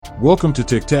Welcome to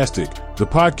Techtastic, the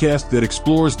podcast that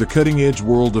explores the cutting-edge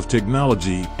world of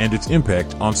technology and its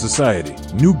impact on society.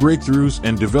 New breakthroughs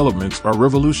and developments are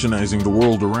revolutionizing the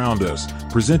world around us,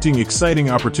 presenting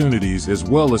exciting opportunities as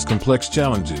well as complex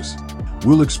challenges.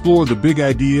 We'll explore the big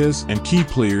ideas and key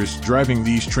players driving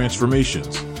these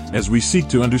transformations, as we seek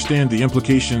to understand the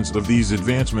implications of these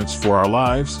advancements for our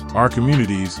lives, our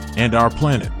communities, and our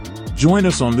planet. Join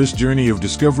us on this journey of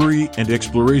discovery and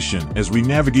exploration as we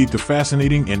navigate the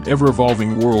fascinating and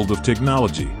ever-evolving world of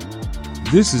technology.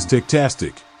 This is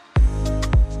Techtastic.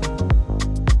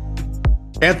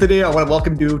 Anthony, I want to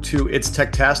welcome you to It's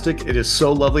Techtastic. It is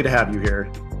so lovely to have you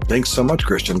here. Thanks so much,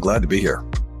 Christian. Glad to be here.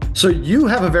 So you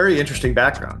have a very interesting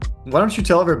background. Why don't you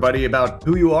tell everybody about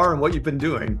who you are and what you've been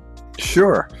doing?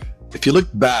 Sure. If you look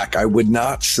back, I would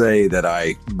not say that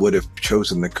I would have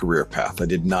chosen the career path. I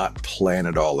did not plan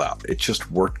it all out. It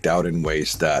just worked out in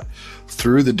ways that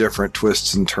through the different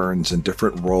twists and turns and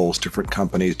different roles, different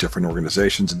companies, different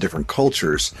organizations, and different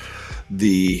cultures,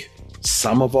 the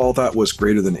sum of all that was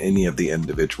greater than any of the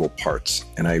individual parts.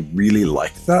 And I really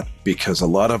like that because a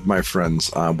lot of my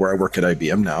friends, where I work at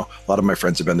IBM now, a lot of my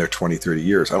friends have been there 20, 30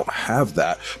 years. I don't have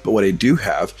that. But what I do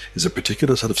have is a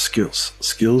particular set of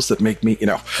skills that make me,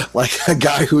 like a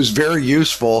guy who's very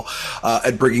useful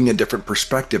at bringing a different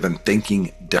perspective and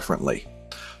thinking differently.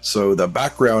 So the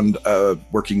background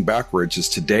working backwards is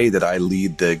today that I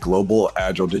lead the global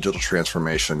agile digital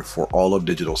transformation for all of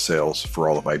digital sales for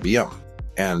all of IBM.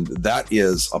 And that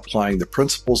is applying the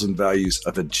principles and values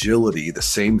of agility, the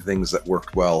same things that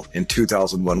worked well in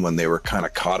 2001 when they were kind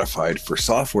of codified for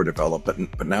software development.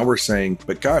 But now we're saying,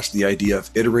 but gosh, the idea of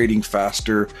iterating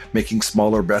faster, making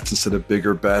smaller bets instead of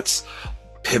bigger bets,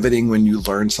 pivoting when you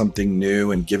learn something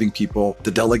new and giving people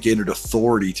the delegated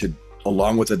authority to,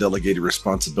 along with the delegated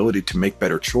responsibility to make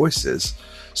better choices.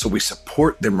 So we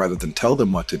support them rather than tell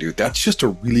them what to do. That's just a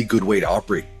really good way to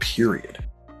operate, period.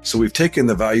 So we've taken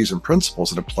the values and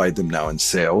principles and applied them now in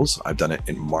sales. I've done it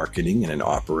in marketing and in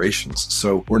operations.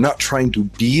 So we're not trying to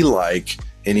be like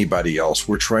anybody else.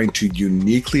 We're trying to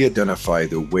uniquely identify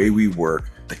the way we work,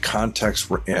 the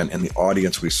context we're in, and the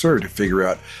audience we serve to figure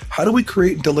out how do we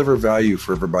create and deliver value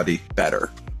for everybody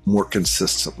better, more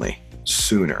consistently,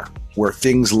 sooner, where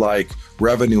things like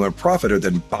revenue and profit are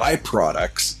then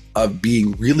byproducts of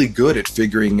being really good at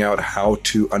figuring out how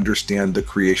to understand the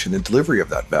creation and delivery of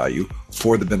that value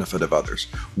for the benefit of others.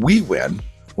 We win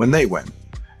when they win.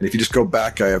 And if you just go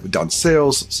back, I have done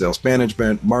sales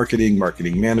management, marketing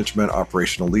management,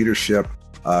 operational leadership,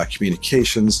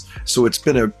 communications. So it's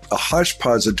been a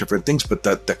hodgepodge of different things, but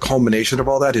the culmination of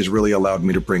all that has really allowed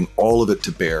me to bring all of it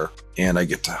to bear. And I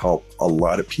get to help a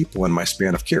lot of people in my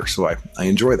span of care. So I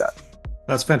enjoy that.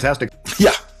 That's fantastic.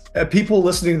 Yeah. People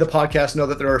listening to the podcast know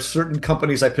that there are certain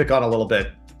companies I pick on a little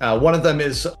bit. One of them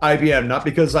is IBM, not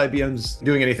because IBM's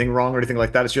doing anything wrong or anything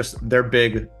like that. It's just they're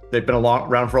big. They've been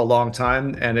around for a long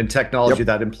time. And in technology,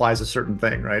 that implies a certain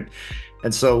thing, right?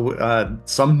 And so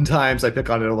sometimes I pick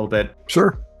on it a little bit.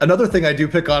 Sure. Another thing I do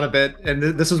pick on a bit, and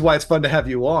this is why it's fun to have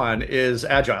you on, is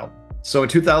Agile. So in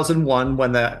 2001,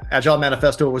 when the Agile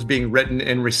Manifesto was being written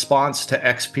in response to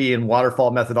XP and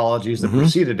waterfall methodologies that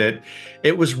preceded it,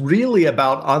 it was really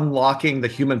about unlocking the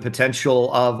human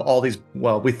potential of all these,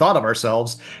 we thought of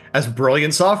ourselves as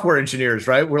brilliant software engineers,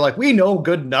 right? We're like, we know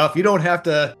good enough. You don't have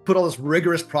to put all this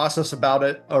rigorous process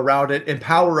around it,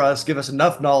 empower us, give us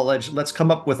enough knowledge. Let's come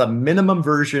up with a minimum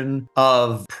version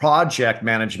of project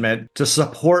management to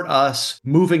support us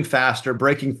moving faster,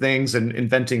 breaking things and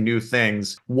inventing new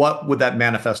things. What would that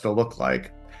manifesto look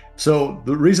like? So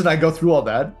the reason I go through all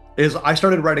that is I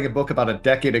started writing a book about a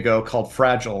decade ago called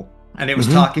Fragile. And it was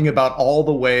talking about all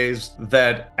the ways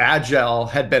that Agile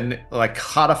had been like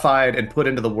codified and put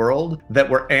into the world that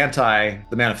were anti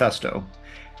the manifesto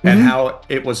and how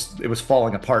it was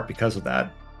falling apart because of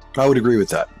that. I would agree with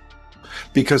that.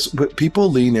 Because what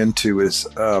people lean into is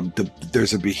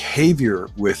there's a behavior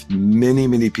with many,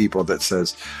 many people that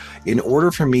says, in order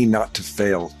for me not to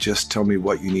fail, just tell me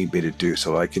what you need me to do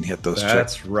so I can hit those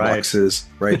boxes,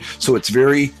 right? So it's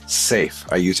very safe.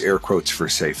 I use air quotes for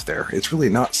safe there. It's really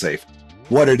not safe.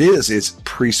 What it is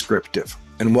prescriptive.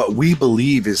 And what we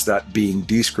believe is that being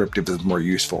descriptive is more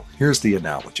useful. Here's the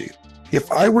analogy. If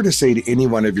I were to say to any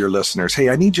one of your listeners, hey,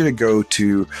 I need you to go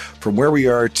from where we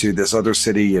are to this other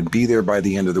city and be there by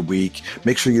the end of the week,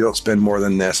 make sure you don't spend more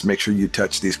than this, make sure you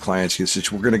touch these clients,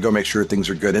 we're going to go make sure things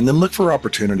are good, and then look for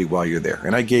opportunity while you're there.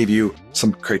 And I gave you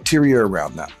some criteria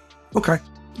around that. Okay.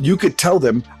 You could tell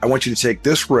them, I want you to take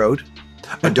this road.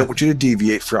 I don't want you to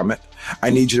deviate from it. I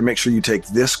need you to make sure you take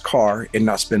this car and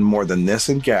not spend more than this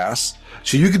in gas.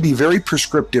 So you could be very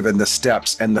prescriptive in the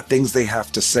steps and the things they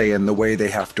have to say and the way they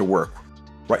have to work.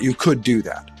 right? You could do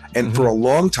that. And for a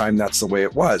long time, that's the way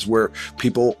it was, where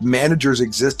managers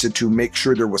existed to make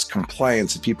sure there was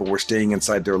compliance and people were staying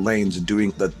inside their lanes and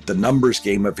doing the numbers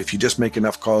game of if you just make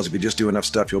enough calls, if you just do enough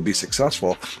stuff, you'll be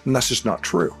successful. And that's just not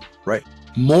true, right?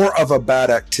 More of a bad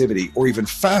activity or even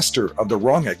faster of the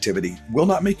wrong activity will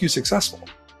not make you successful.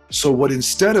 So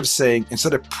instead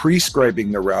of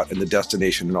prescribing the route and the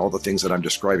destination and all the things that I'm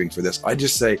describing for this, I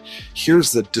just say,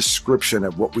 here's the description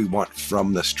of what we want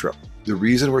from this trip. The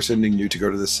reason we're sending you to go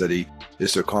to the city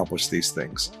is to accomplish these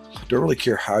things. Don't really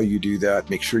care how you do that.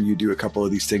 Make sure you do a couple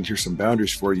of these things. Here's some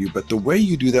boundaries for you. But the way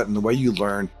you do that and the way you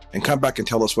learn and come back and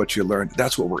tell us what you learned,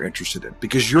 that's what we're interested in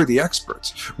because you're the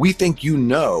experts. We think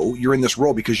you're in this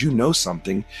role because you know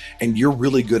something and you're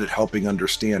really good at helping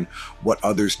understand what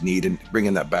others need and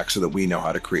bringing that back so that we know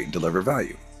how to create and deliver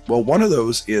value. Well, one of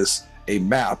those is a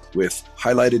map with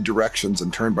highlighted directions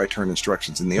and turn-by-turn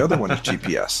instructions. And the other one is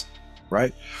GPS.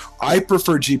 Right? I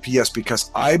prefer GPS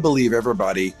because I believe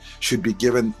everybody should be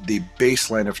given the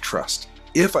baseline of trust.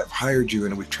 If I've hired you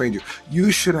and we've trained you, you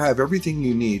should have everything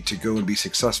you need to go and be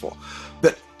successful.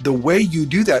 But the way you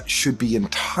do that should be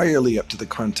entirely up to the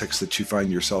context that you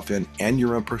find yourself in and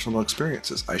your own personal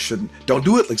experiences. Don't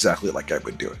do it exactly like I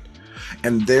would do it.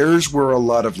 And there's where a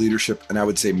lot of leadership, and I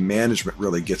would say management,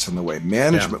 really gets in the way.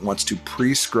 Management wants to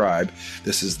prescribe,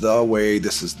 this is the way,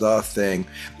 this is the thing.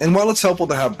 And while it's helpful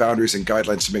to have boundaries and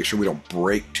guidelines to make sure we don't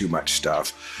break too much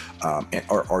stuff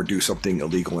or do something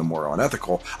illegal, immoral,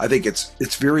 unethical, I think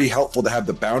it's very helpful to have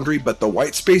the boundary, but the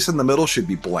white space in the middle should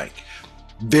be blank.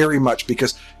 Very much,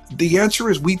 because the answer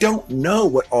is we don't know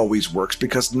what always works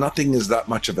because nothing is that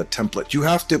much of a template. You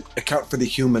have to account for the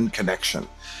human connection.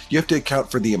 You have to account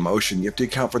for the emotion. You have to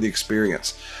account for the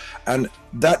experience. And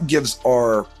that gives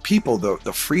our people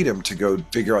the freedom to go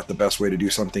figure out the best way to do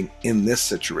something in this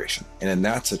situation and in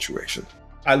that situation.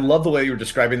 I love the way you were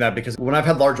describing that because when I've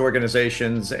had large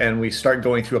organizations and we start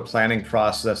going through a planning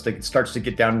process that starts to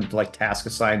get down into like task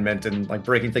assignment and like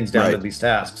breaking things down to these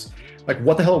tasks, like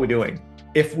what the hell are we doing?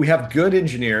 If we have good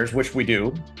engineers, which we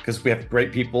do, because we have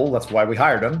great people, that's why we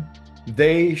hired them,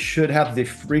 they should have the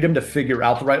freedom to figure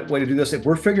out the right way to do this. If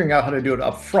we're figuring out how to do it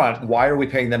up front, why are we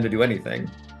paying them to do anything?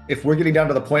 If we're getting down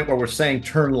to the point where we're saying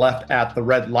turn left at the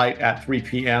red light at 3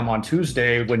 p.m. on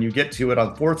Tuesday when you get to it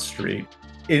on 4th Street,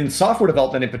 in software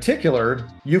development in particular,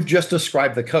 you've just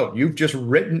described the code. You've just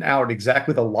written out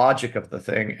exactly the logic of the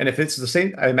thing. And if it's the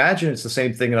same, I imagine it's the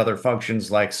same thing in other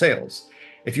functions like sales.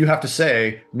 If you have to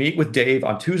say, meet with Dave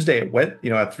on Tuesday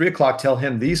at 3 o'clock, tell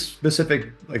him these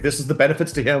specific, like this is the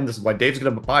benefits to him, this is why Dave's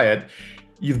going to buy it.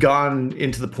 You've gone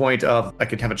into the point of, I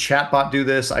could have a chatbot do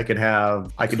this. I could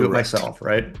do it myself,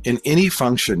 right? In any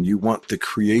function, you want the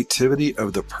creativity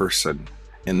of the person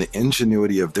and the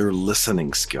ingenuity of their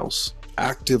listening skills,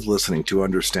 active listening to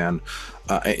understand.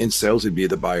 In sales, it'd be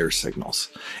the buyer signals.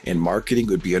 In marketing,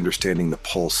 it would be understanding the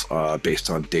pulse based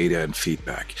on data and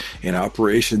feedback. In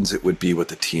operations, it would be what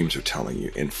the teams are telling you.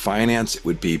 In finance, it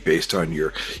would be based on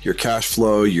your cash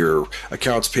flow, your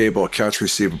accounts payable, accounts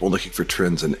receivable, looking for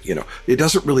trends. And, it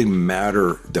doesn't really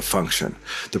matter the function.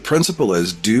 The principle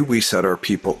is, do we set our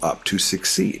people up to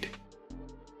succeed?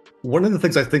 One of the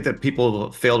things I think that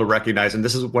people fail to recognize, and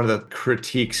this is one of the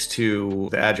critiques to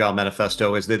the Agile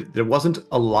Manifesto, is that there wasn't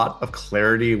a lot of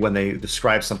clarity when they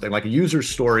describe something. Like a user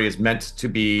story is meant to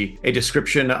be a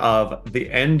description of the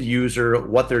end user,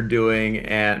 what they're doing,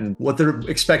 and what they're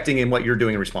expecting and what you're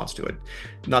doing in response to it.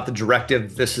 Not the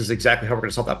directive, this is exactly how we're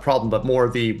going to solve that problem, but more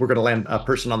we're going to land a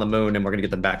person on the moon and we're going to get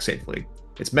them back safely.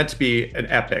 It's meant to be an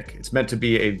epic. It's meant to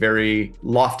be a very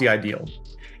lofty ideal.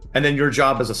 And then your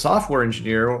job as a software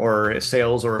engineer or a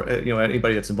sales or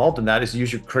anybody that's involved in that is to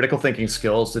use your critical thinking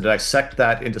skills to dissect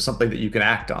that into something that you can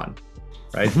act on,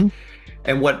 right? Mm-hmm.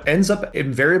 And what ends up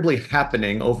invariably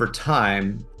happening over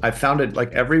time, I've found it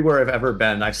like everywhere I've ever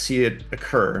been, I see it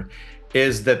occur,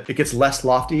 is that it gets less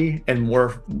lofty and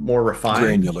more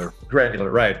refined. Granular,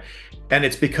 right. And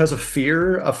it's because of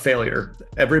fear of failure.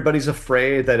 Everybody's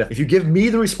afraid that if you give me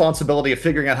the responsibility of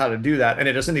figuring out how to do that and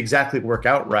it doesn't exactly work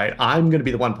out right, I'm going to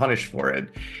be the one punished for it.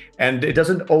 And it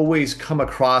doesn't always come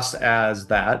across as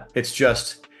that. It's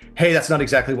just, hey, that's not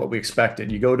exactly what we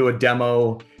expected. You go to a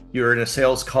demo, you're in a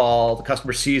sales call, the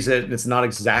customer sees it, and it's not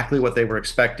exactly what they were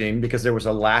expecting because there was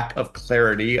a lack of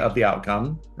clarity of the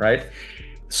outcome, right?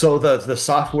 So the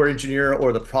software engineer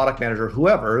or the product manager,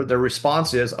 whoever, their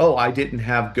response is, oh, I didn't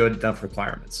have good enough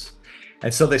requirements.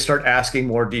 And so they start asking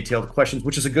more detailed questions,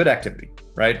 which is a good activity,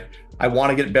 right? I want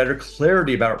to get better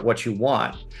clarity about what you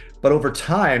want. But over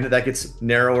time, that gets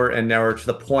narrower and narrower to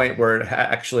the point where it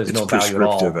actually is no value at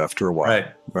all. It's prescriptive after a while.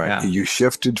 Right. Yeah. You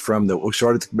shifted from we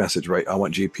started the message, right? I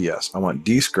want GPS. I want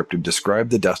descriptive, describe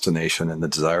the destination and the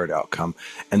desired outcome,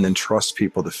 and then trust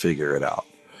people to figure it out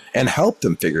and help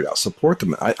them figure it out, support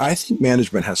them. I think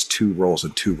management has two roles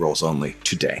and two roles only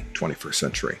today, 21st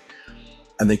century.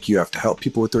 I think you have to help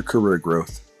people with their career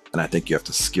growth, and I think you have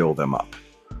to skill them up.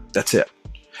 That's it.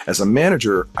 As a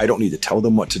manager, I don't need to tell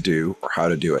them what to do or how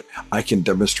to do it. I can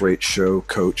demonstrate, show,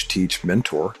 coach, teach,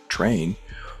 mentor, train,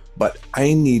 but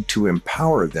I need to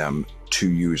empower them to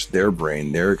use their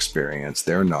brain, their experience,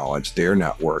 their knowledge, their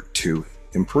network to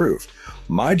improve.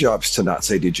 My job is to not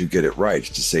say, did you get it right? It's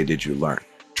to say, did you learn?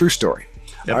 True story.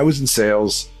 Yep. I was in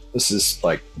sales. This is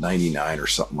like 99 or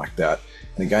something like that.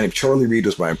 And a guy named Charlie Reed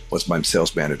was my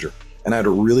sales manager. And I had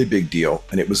a really big deal.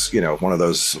 And it was, one of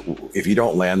those, if you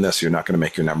don't land this, you're not going to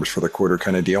make your numbers for the quarter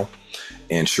kind of deal.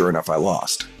 And sure enough, I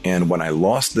lost. And when I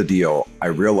lost the deal, I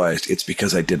realized it's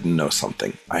because I didn't know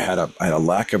something. I had a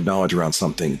lack of knowledge around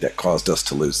something that caused us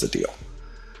to lose the deal.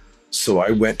 So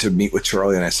I went to meet with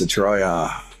Charlie and I said, Charlie,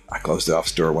 I closed the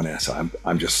office door, went in and said,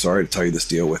 I'm just sorry to tell you this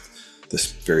deal with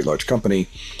this very large company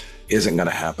isn't going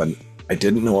to happen. I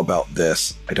didn't know about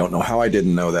this. I don't know how I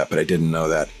didn't know that, but I didn't know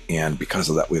that. And because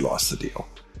of that, we lost the deal.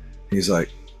 He's like,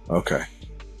 okay.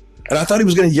 And I thought he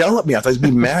was going to yell at me. I thought he'd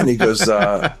be mad. And he goes,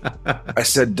 I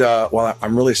said, well,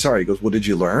 I'm really sorry. He goes, well, did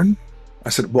you learn? I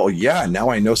said, well, yeah, now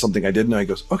I know something I didn't know. He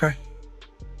goes, okay,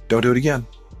 don't do it again.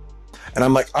 And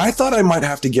I'm like, I thought I might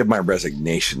have to give my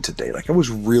resignation today. Like I was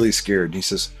really scared. And he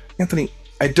says, Anthony,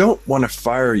 I don't want to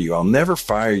fire you. I'll never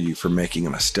fire you for making a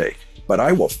mistake. But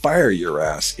I will fire your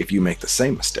ass if you make the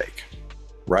same mistake,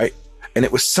 right? And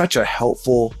it was such a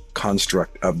helpful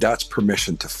construct of that's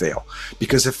permission to fail.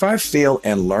 Because if I fail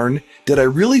and learn, did I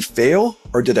really fail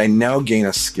or did I now gain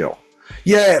a skill?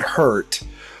 Yeah, it hurt,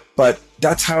 but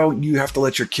that's how you have to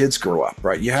let your kids grow up,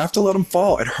 right? You have to let them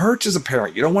fall. It hurts as a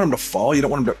parent. You don't want them to fall. You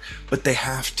don't want them to, but they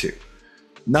have to.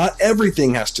 Not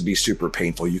everything has to be super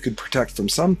painful. You can protect from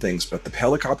some things, but the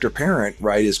helicopter parent,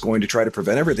 right, is going to try to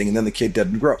prevent everything, and then the kid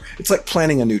doesn't grow. It's like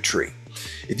planting a new tree.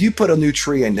 If you put a new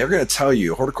tree in, they're going to tell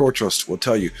you, a horticulturist will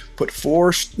tell you, put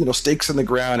 4 stakes in the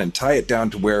ground and tie it down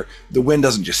to where the wind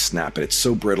doesn't just snap it. It's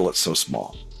so brittle, it's so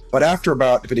small. But after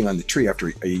about, depending on the tree,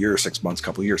 after a year, 6 months,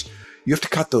 couple of years, you have to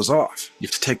cut those off. You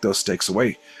have to take those stakes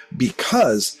away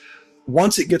because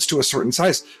once it gets to a certain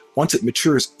size, once it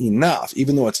matures enough,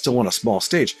 even though it's still on a small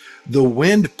stage, the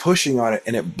wind pushing on it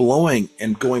and it blowing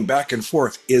and going back and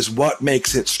forth is what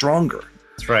makes it stronger.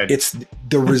 That's right. It's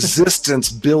the resistance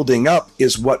building up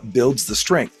is what builds the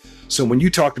strength. So when you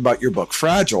talked about your book,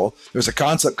 Fragile, there's a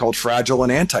concept called fragile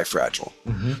and anti-fragile.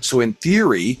 Mm-hmm. So in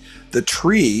theory, the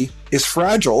tree is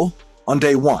fragile on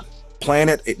day one.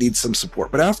 Plant it, it needs some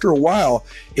support. But after a while,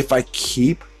 if I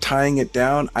keep tying it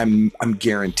down, I'm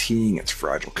guaranteeing it's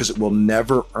fragile because it will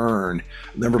never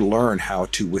learn how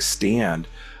to withstand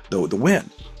the wind.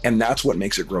 And that's what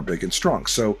makes it grow big and strong.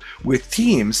 So with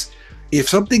teams, if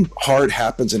something hard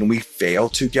happens and we fail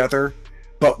together,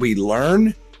 but we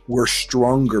learn, we're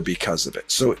stronger because of it.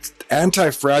 So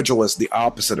anti-fragile is the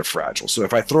opposite of fragile. So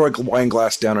if I throw a wine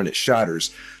glass down and it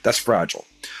shatters, that's fragile.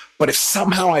 But if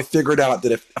somehow I figured out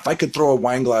that if I could throw a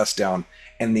wine glass down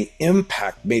and the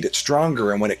impact made it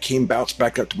stronger, and when it came bounced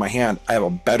back up to my hand, I have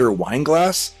a better wine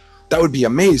glass, that would be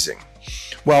amazing.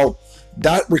 Well,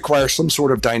 that requires some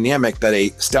sort of dynamic that a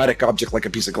static object like a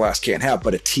piece of glass can't have,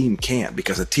 but a team can,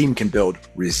 because a team can build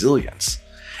resilience.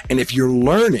 And if you're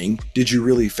learning, did you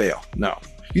really fail? No,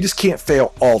 you just can't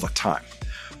fail all the time.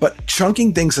 But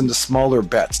chunking things into smaller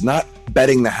bets, not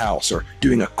betting the house or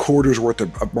doing a quarter's worth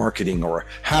of marketing or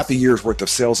half a year's worth of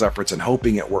sales efforts and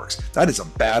hoping it works, that is a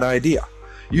bad idea.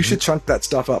 You should chunk that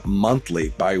stuff up monthly,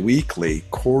 bi-weekly,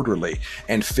 quarterly,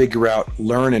 and figure out,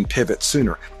 learn and pivot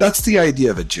sooner. That's the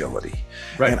idea of agility.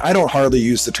 Right. And I don't hardly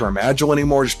use the term agile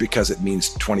anymore just because it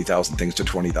means 20,000 things to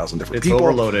 20,000 different people. It's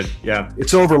overloaded. Yeah.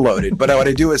 It's overloaded. But what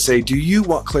I do is say, do you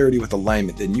want clarity with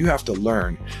alignment? Then you have to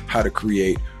learn how to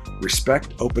create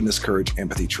respect, openness, courage,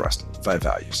 empathy, trust. 5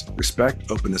 values.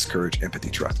 Respect, openness, courage, empathy,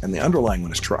 trust. And the underlying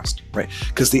one is trust, right?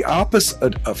 Because the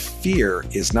opposite of fear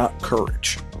is not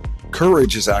courage.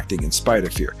 Courage is acting in spite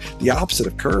of fear. The opposite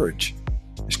of courage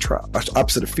is trust.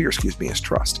 Opposite of fear, is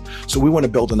trust. So we want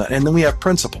to build on that. And then we have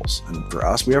principles. And for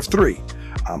us, we have 3.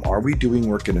 Are we doing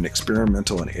work in an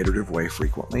experimental and iterative way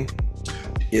frequently?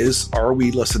 Are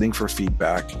we listening for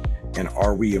feedback? And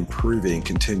are we improving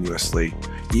continuously,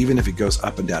 even if it goes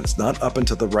up and down? It's not up and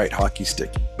to the right hockey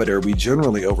stick, but are we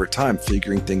generally over time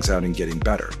figuring things out and getting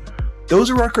better? Those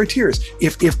are our criteria.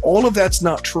 If all of that's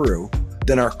not true,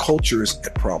 then our culture is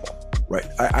at problem. right?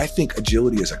 I think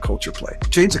agility is a culture play.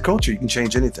 Change the culture, you can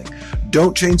change anything.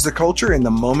 Don't change the culture, and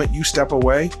the moment you step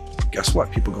away, guess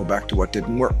what? People go back to what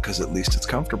didn't work because at least it's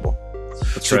comfortable.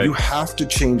 So you have to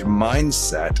change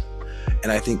mindset.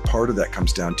 And I think part of that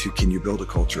comes down to, can you build a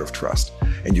culture of trust?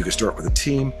 And you can start with a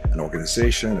team, an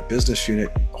organization, a business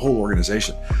unit, a whole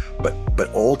organization. But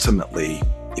ultimately,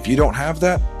 if you don't have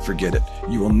that, forget it.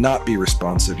 You will not be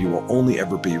responsive. You will only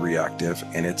ever be reactive.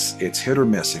 And it's hit or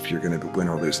miss if you're going to win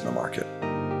or lose in the market.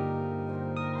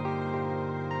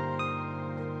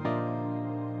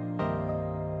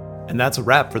 And that's a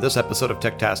wrap for this episode of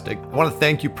Techtastic. I want to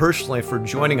thank you personally for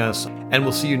joining us, and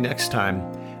we'll see you next time.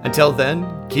 Until then,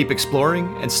 keep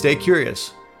exploring and stay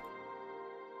curious.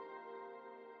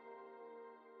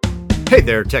 Hey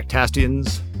there,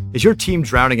 Techtastians. Is your team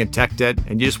drowning in tech debt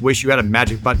and you just wish you had a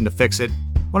magic button to fix it?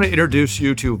 I want to introduce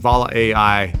you to Vala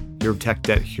AI, your tech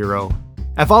debt hero.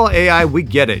 At Vala AI, we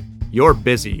get it. You're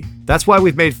busy. That's why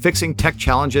we've made fixing tech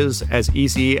challenges as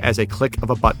easy as a click of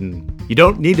a button. You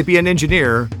don't need to be an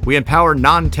engineer. We empower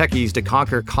non-techies to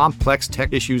conquer complex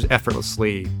tech issues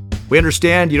effortlessly. We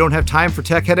understand you don't have time for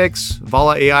tech headaches.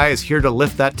 Vala AI is here to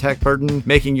lift that tech burden,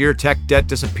 making your tech debt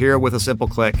disappear with a simple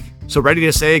click. So ready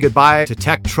to say goodbye to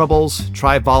tech troubles?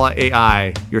 Try Vala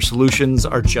AI. Your solutions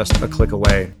are just a click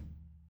away.